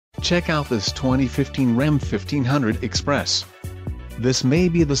Check out this 2015 Ram 1500 Express. This may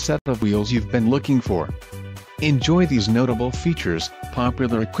be the set of wheels you've been looking for. Enjoy these notable features: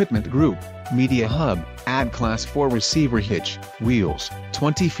 popular equipment group, media hub, add class 4 receiver hitch, wheels,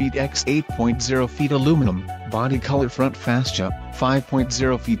 20 feet x 8.0 feet aluminum, body color front fascia,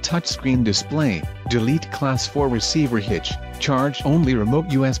 5.0 feet touchscreen display, delete class 4 receiver hitch, charge-only remote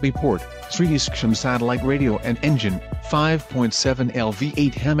USB port, Sirius satellite radio and engine, 5.7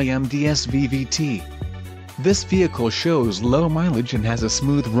 LV8 HEMA MDS VVT. This vehicle shows low mileage and has a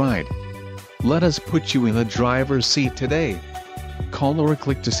smooth ride. Let us put you in the driver's seat today. Call or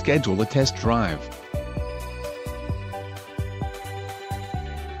click to schedule a test drive.